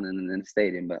how it sounded in the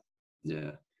stadium, but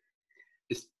yeah,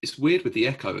 it's weird with the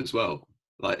echo as well.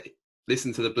 Like,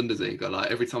 listen to the Bundesliga,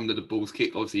 like every time that the ball's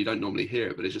kicked, obviously you don't normally hear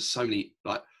it, but there's just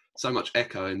so much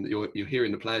echo, and you're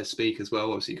hearing the players speak as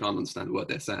well. Obviously, you can't understand what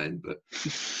they're saying, but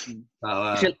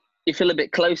you feel a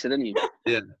bit closer, don't you?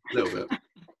 Yeah, a little bit.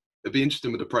 It'd be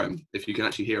interesting with the Prem if you can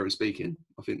actually hear them speaking.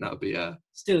 I think that would be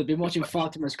Still, I've been watching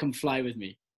Fatima's Come Fly With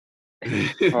Me.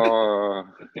 Oh,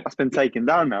 that's been taken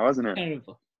down now, hasn't it?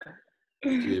 Terrible.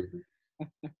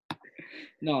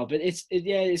 No, but it's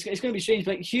going to be strange.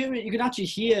 But you can actually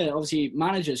hear, obviously,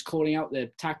 managers calling out their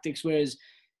tactics, whereas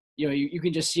you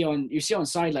can just see on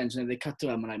sidelines when they cut to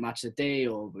them on like Match of the Day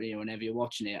or whenever you're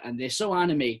watching it, and they're so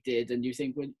animated, and you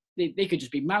think, well, they could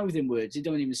just be mouthing words. They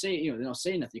don't even say, they're not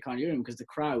saying nothing. You can't hear them because the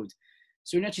crowd.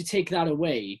 So when you actually take that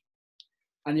away,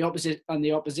 and the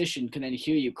opposition can then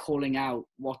hear you calling out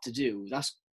what to do,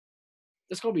 that's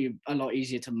got to be a lot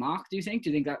easier to mark. Do you think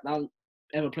that that'll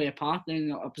ever play a part in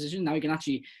the opposition? Now you can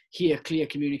actually hear clear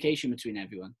communication between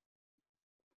everyone.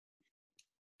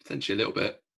 Potentially a little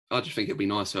bit. I just think it'd be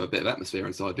nice to have a bit of atmosphere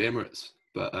inside the Emirates,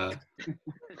 but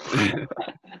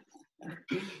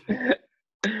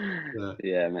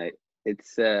yeah, mate.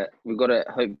 It's we've got to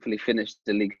hopefully finish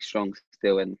the league strong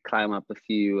still and climb up a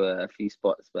few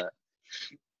spots, but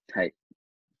hey.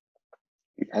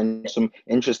 And some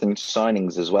interesting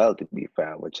signings as well, to be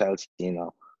fair, with Chelsea,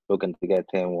 looking to get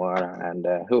Tim Warner, and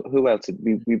who else?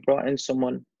 We brought in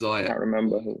someone. Zaya. I can't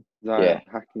remember who. Zaya,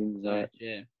 Hakim Zaya.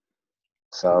 Yeah.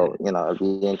 So, it'll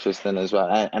be interesting as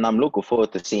well. And I'm looking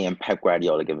forward to seeing Pep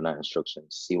Guardiola giving out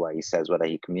instructions, see what he says, whether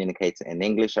he communicates in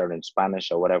English or in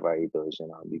Spanish or whatever he does.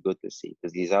 It'll be good to see,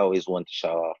 because he's always one to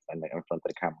show off in front of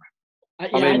the camera.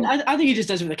 I think he just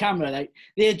does it with the camera. Like,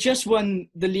 they had just won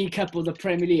the League Cup or the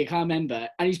Premier League, I can't remember,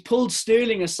 and he's pulled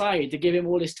Sterling aside to give him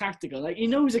all his tactical. Like, he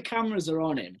knows the cameras are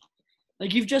on him.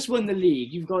 Like, you've just won the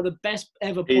league, you've got the best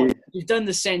ever point, you've done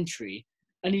the century,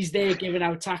 and he's there giving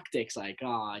out tactics. Like,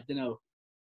 I don't know.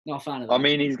 Not a fan of that. I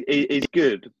mean, he's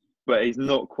good, but he's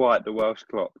not quite the Welsh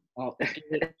Klopp. Oh,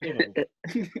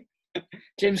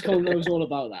 James Cole knows all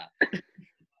about that.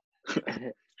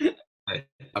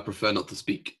 I prefer not to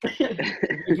speak.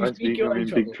 If you speak, you're in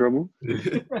big trouble.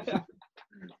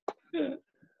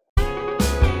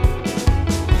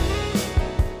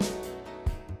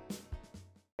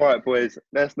 All right, boys,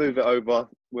 let's move it over.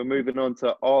 We're moving on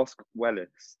to Ask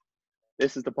Wellis.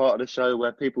 This is the part of the show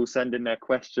where people send in their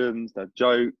questions, their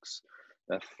jokes,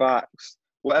 their facts,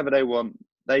 whatever they want.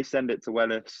 They send it to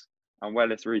Wellis, and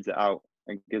Wellis reads it out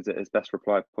and gives it his best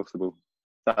reply possible.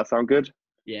 Does that sound good?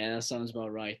 Yeah, that sounds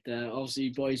about right. Obviously,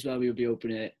 boys, we'll be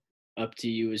opening it up to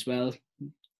you as well.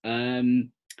 Thanks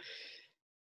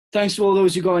to all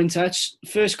those who got in touch.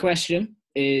 First question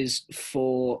is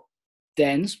for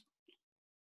Dens.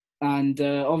 And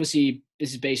obviously,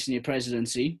 this is based on your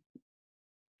presidency.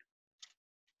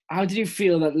 How did you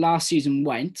feel that last season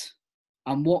went,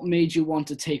 and what made you want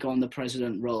to take on the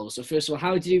president role? So first of all,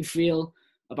 how did you feel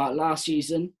about last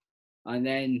season? And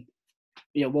then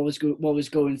what was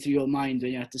going through your mind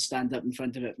when you had to stand up in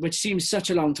front of it, which seems such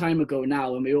a long time ago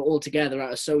now, and we were all together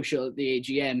at a social at the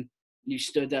AGM. You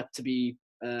stood up to be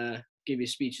give your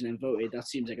speech and then voted. That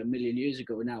seems like a million years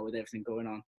ago now with everything going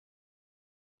on.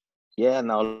 Yeah,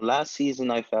 no, last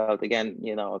season I felt again,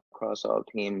 across all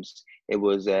teams, it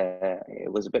was a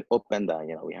bit up and down.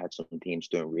 We had some teams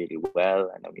doing really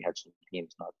well, and then we had some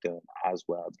teams not doing as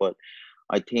well. But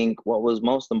I think what was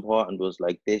most important was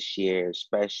like this year,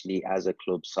 especially as a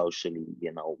club socially,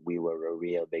 we were a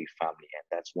real big family. And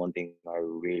that's one thing I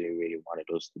really, really wanted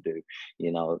us to do.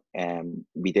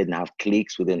 We didn't have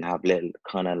cliques, we didn't have little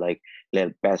kind of like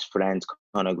little best friends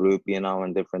kind of group,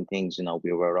 and different things.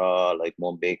 We were all like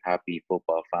one big happy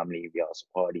football family. We all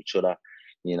support each other,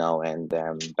 and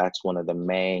that's one of the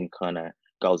main kind of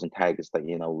goals and targets that,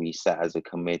 we set as a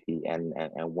committee, and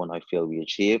one I feel we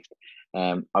achieved.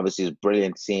 Obviously it's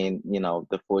brilliant seeing,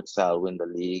 the futsal win the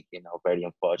league, very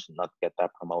unfortunate not to get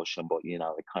that promotion, but,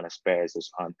 it kind of spares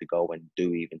us on to go and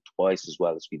do even twice as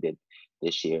well as we did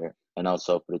this year. And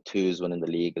also for the twos winning the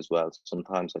league as well.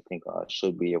 Sometimes I think,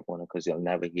 should we have won it, because you'll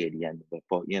never hear the end of it.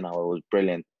 But, it was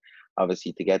brilliant,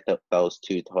 obviously, to get those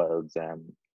two titles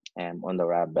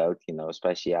under our belt,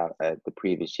 especially at the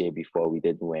previous year before we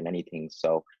didn't win anything.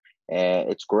 So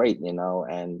it's great, and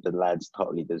the lads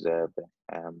totally deserve it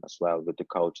as well, with the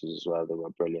coaches as well. They were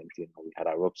brilliant. We had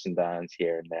our ups and downs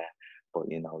here and there, but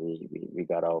we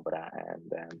got over that,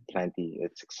 and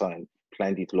it's exciting,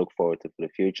 plenty to look forward to for the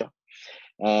future.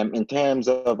 In terms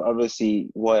of obviously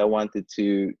why I wanted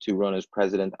to run as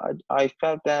president, I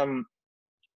felt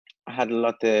I had a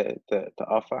lot to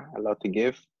offer, a lot to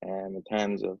give, in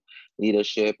terms of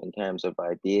leadership, in terms of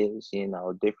ideas,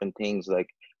 different things like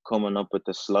coming up with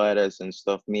the sliders and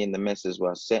stuff. Me and the missus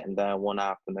were sitting down one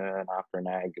afternoon after an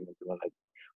argument, and we're like,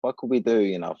 what could we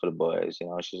do, for the boys?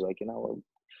 She's like,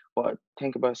 what,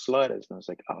 think about sliders. And I was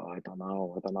like, I don't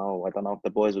know if the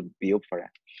boys would be up for it.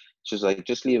 She's like,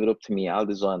 just leave it up to me. I'll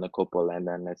design a couple, and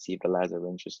then let's see if the lads are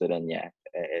interested. And yeah,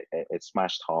 it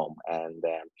smashed home. And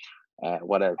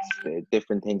what else?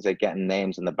 Different things like getting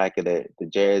names on the back of the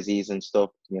jerseys and stuff.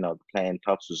 Playing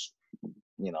tops was,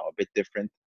 a bit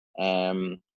different.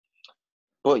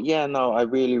 But yeah, no, I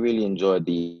really, really enjoyed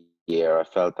the year. I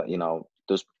felt that,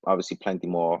 there's obviously plenty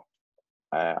more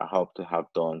I hope to have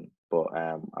done, but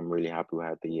I'm really happy with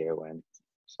how the year went.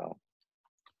 So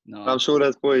No, I'm sure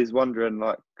there's boys wondering,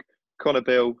 like, Connor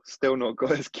Bill still not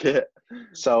got his kit.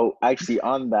 So actually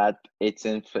on that, it's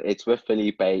with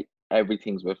Felipe.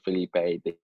 Everything's with Felipe.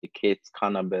 The kits,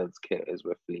 Connor Bill's kit is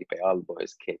with Felipe. All the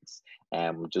boys' kits.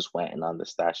 We're just waiting on the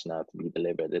stash now to be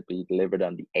delivered. It'll be delivered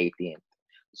on the 18th.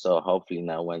 So hopefully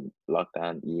now when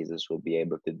lockdown eases, we'll be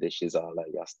able to dish all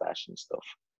out your stash and stuff.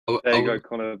 There you go,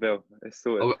 Connor Bill. It's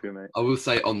sorted for you, mate. I will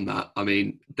say on that, I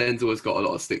mean, Denzel has got a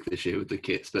lot of stick this year with the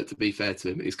kits, but to be fair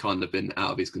to him, he's kind of been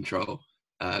out of his control.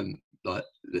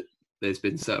 There's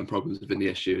been certain problems within the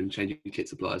SU and changing kit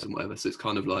suppliers and whatever. So it's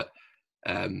kind of like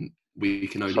we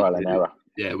can only trial and error.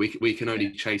 Yeah, we can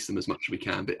only chase them as much as we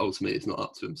can, but ultimately it's not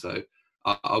up to him. So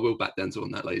I will back Denzel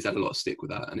on that. Like, he's had a lot of stick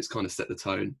with that, and it's kind of set the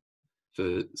tone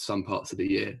for some parts of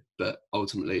the year. But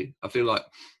ultimately, I feel like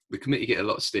the committee get a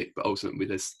lot of stick, but ultimately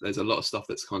there's a lot of stuff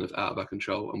that's kind of out of our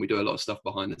control, and we do a lot of stuff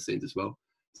behind the scenes as well.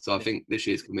 So I think this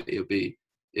year's committee it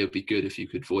would be good if you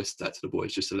could voice that to the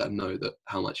boys, just to let them know that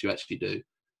how much you actually do,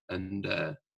 and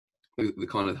the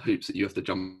kind of hoops that you have to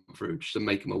jump through, just to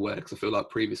make them aware. Because I feel like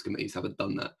previous committees haven't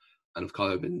done that and have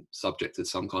kind of been subject to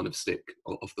some kind of stick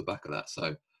off the back of that.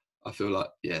 So I feel like,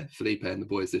 yeah, Felipe and the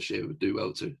boys this year would do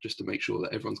well just to make sure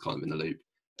that everyone's kind of in the loop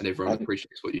and everyone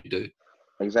appreciates what you do.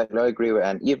 Exactly, I agree with it.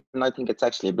 And even I think it's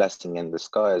actually a blessing in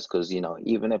disguise, because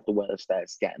even if the weather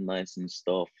starts getting nice and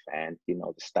stuff, and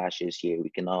the stash is here,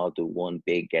 we can all do one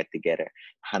big get together,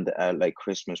 hand it out like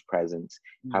Christmas presents,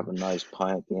 have a nice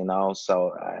pint,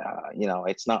 So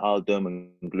it's not all doom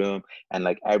and gloom. And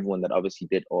like everyone that obviously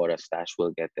did order stash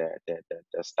will get their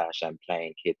stash and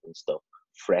playing kit and stuff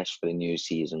fresh for the new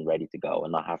season, ready to go,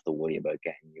 and not have to worry about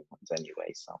getting new ones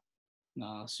anyway. So,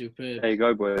 no, superb. There you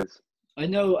go, boys. I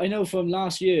know from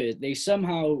last year, they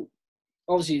somehow,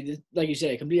 obviously, like you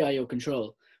say, completely out of your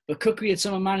control, but Cookery had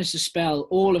somehow managed to spell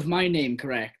all of my name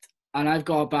correct, and I've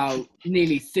got about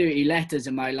nearly 30 letters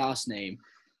in my last name,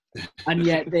 and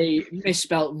yet they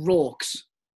misspelled Rorks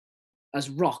as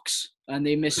rocks, and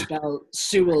they misspelled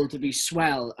Sewell to be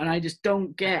swell, and I just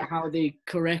don't get how they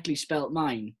correctly spelt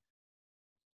mine.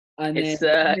 And It's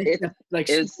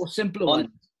simpler ones.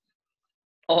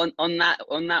 On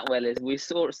that Wellis, we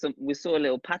saw a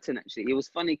little pattern actually. It was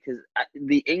funny because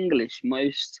the English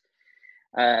most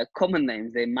common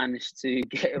names they managed to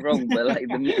get it wrong, but like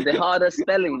the harder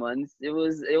spelling ones, it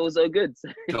was all good.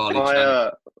 Charlie My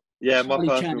Channing. yeah, my Charlie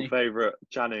personal Channing. favourite,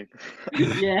 Channing.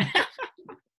 Yeah.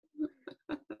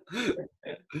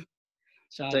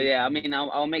 So yeah, I mean,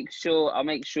 I'll make sure.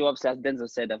 Obviously, as Denzel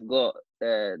said, I've got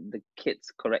the kits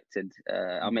corrected.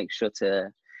 I'll make sure to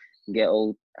get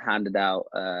all handed out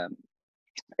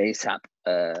ASAP.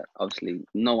 Obviously,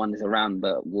 no one is around,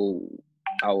 but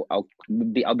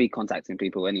I'll be contacting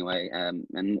people anyway.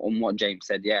 And on what James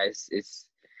said, yeah, it's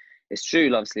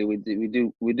true. Obviously, we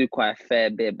do quite a fair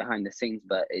bit behind the scenes,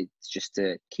 but it's just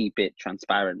to keep it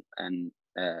transparent and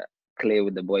clear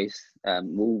with the boys.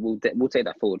 We'll take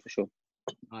that forward for sure.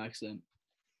 Oh, excellent.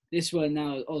 This one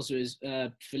now also is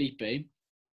Felipe.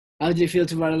 How did it feel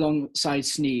to run alongside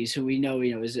Sneeze, who we know,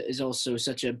 is also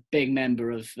such a big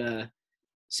member of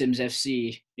Sims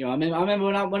FC? I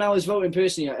remember when I was voting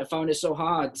personally, I found it so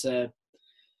hard to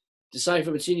decide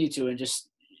between you two, and just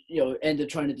end up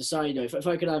trying to decide. If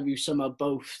I could have you somehow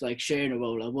both like sharing a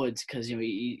role, I would, because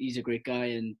he's a great guy,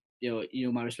 and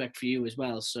my respect for you as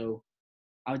well. So,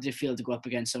 how did it feel to go up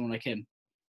against someone like him?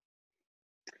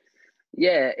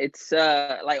 Yeah, it's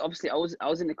like obviously I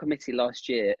was in the committee last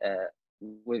year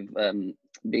with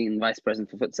being vice president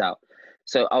for futsal,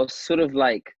 so I was sort of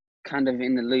like kind of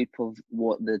in the loop of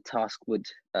what the task would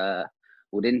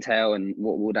entail and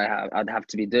what I'd have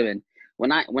to be doing.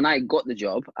 When I got the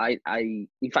job, I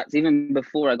in fact, even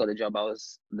before I got the job, I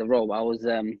was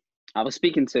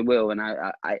speaking to Will, and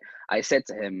I said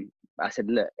to him, I said,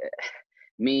 look,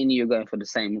 me and you are going for the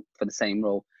same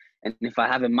role. And if I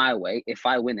have it my way, if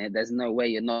I win it, there's no way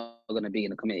you're not going to be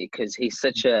in the committee, because he's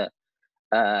such a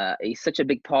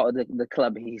big part of the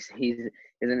club. He's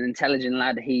an intelligent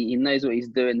lad. He knows what he's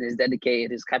doing. He's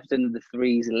dedicated. He's captain of the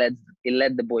threes. He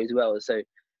led the boys well. So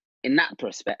in that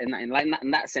prospect, in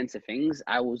that sense of things,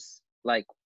 I was like,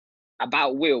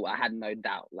 about Will, I had no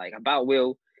doubt. Like about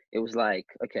Will, it was like,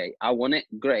 okay, I want it,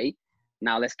 great.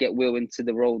 Now let's get Will into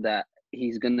the role that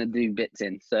he's gonna do bits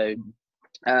in. So.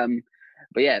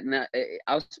 But yeah, no,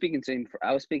 I was speaking to him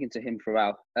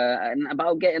throughout, and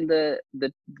about getting the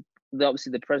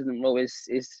obviously the president role I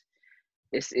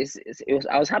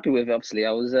was happy with it. Obviously,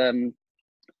 I was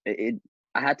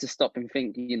I had to stop and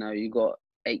think. You got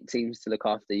 8 teams to look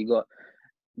after. You got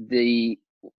the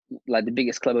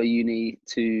biggest club of uni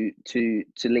to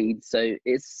lead. So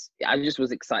I just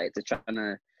was excited to try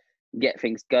to get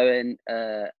things going,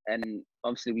 and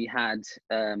obviously we had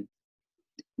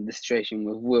the situation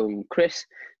with Will and Chris,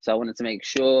 so I wanted to make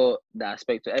sure that I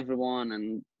spoke to everyone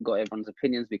and got everyone's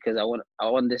opinions, because I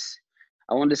want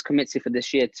this committee for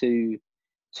this year to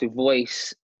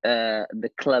voice the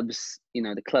club's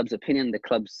opinion, the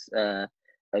club's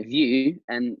view,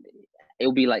 and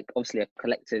it'll be like obviously a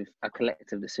collective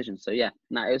decision. So yeah,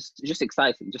 it was just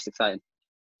exciting.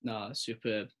 No,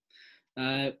 superb.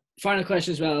 Final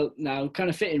question as well. Now, kind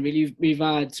of fitting, really. We've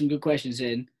had some good questions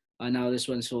in. I know this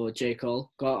one's for J.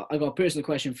 Cole. I got a personal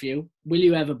question for you. Will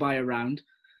you ever buy a round?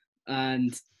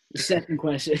 And the second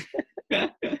question,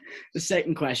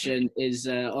 is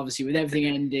obviously with everything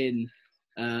ending,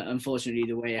 unfortunately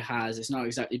the way it has, it's not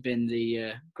exactly been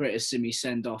the greatest semi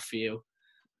send off for you.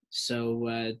 So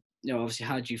obviously,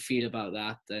 how do you feel about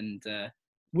that? And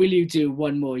will you do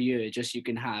one more year just so you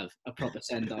can have a proper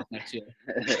send off next year?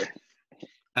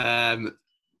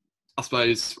 I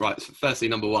suppose, right, firstly,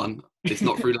 number one, it's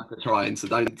not through lack of trying, so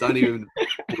don't even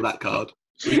pull that card.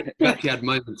 We've actually had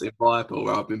moments in Viapool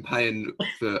where I've been paying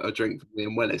for a drink for me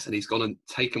and Wellis, and he's gone and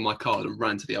taken my card and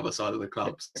ran to the other side of the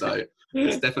club. So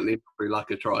it's definitely not through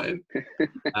lack of trying.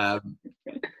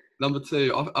 Number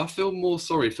two, I feel more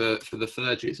sorry for the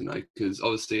third years, because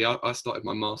obviously I started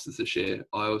my Masters this year.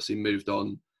 I obviously moved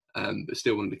on, but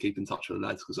still wanted to keep in touch with the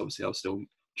lads, because obviously I was still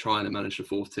trying to manage the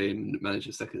fourth team and manage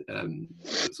the second,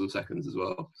 seconds as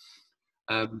well.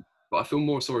 But I feel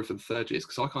more sorry for the third years,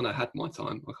 because I kind of had my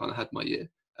time. I kind of had my year.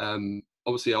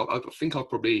 Obviously, I think I've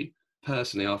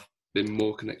been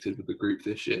more connected with the group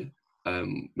this year,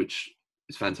 which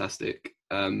is fantastic.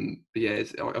 But yeah,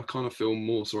 I kind of feel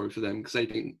more sorry for them, because they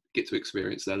didn't get to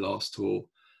experience their last tour.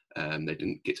 They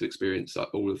didn't get to experience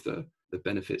all of the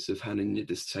benefits of handing your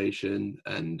dissertation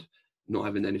and not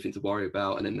having anything to worry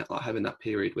about, and then having that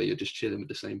period where you're just chilling with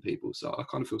the same people. So I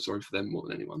kind of feel sorry for them more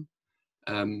than anyone.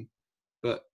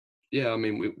 But yeah, I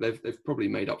mean, they've probably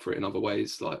made up for it in other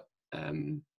ways, like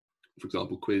for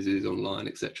example, quizzes online,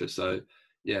 etc. So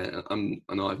yeah, and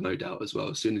I have no doubt as well,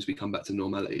 as soon as we come back to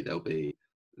normality, there'll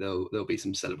be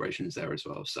some celebrations there as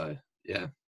well. So yeah.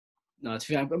 No,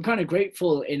 I'm kind of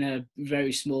grateful in a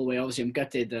very small way. Obviously, I'm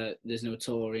gutted that there's no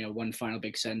tour, one final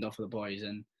big send off for the boys,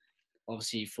 and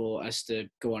obviously for us to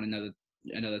go on another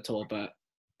another tour, but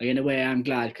like, in a way I'm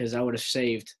glad, because I would have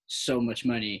saved so much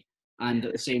money, and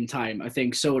at the same time I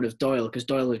think so would have Doyle, because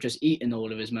Doyle would have just eaten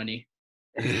all of his money.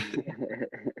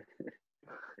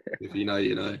 If you know,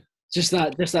 you know. Just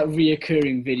that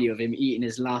reoccurring video of him eating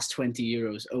his last 20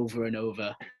 euros over and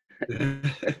over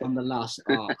on the last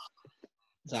art.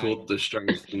 Taught the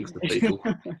strange things to people.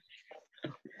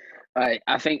 Right,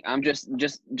 I think I'm just.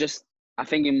 I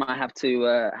think you might have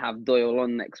to have Doyle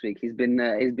on next week. He's been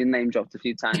name dropped a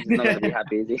few times. He's not going to be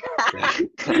happy, is he?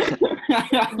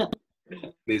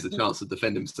 Needs a chance to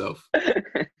defend himself.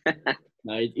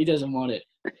 No, he doesn't want it.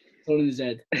 It's all in his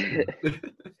head.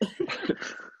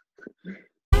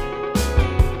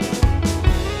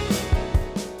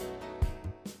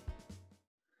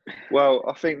 Well,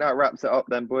 I think that wraps it up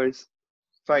then, boys.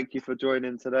 Thank you for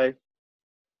joining today.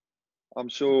 I'm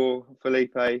sure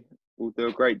Felipe will do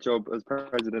a great job as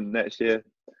president next year.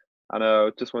 And I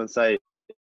just want to say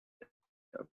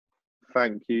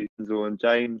thank you, Denzel and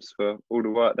James, for all the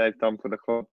work they've done for the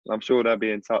club. I'm sure they'll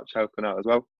be in touch helping out as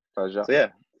well. Pleasure. So, yeah,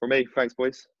 from me, thanks,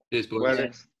 boys. Cheers, boys.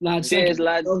 Wellis. Lads, Cheers,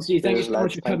 lads. Obviously, thank you Cheers, so much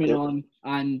lads. for Thank coming you. on,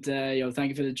 and thank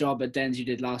you for the job at Dens you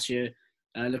did last year.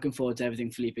 Looking forward to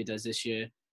everything Felipe does this year,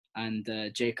 and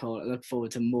Jay Cole, I look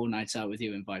forward to more nights out with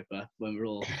you and Viper when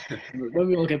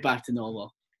we all get back to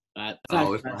normal. Oh,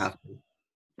 Thanks, if I guys. have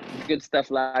to. Good stuff,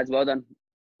 lads. Well done.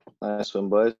 Nice one,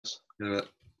 boys. Yeah.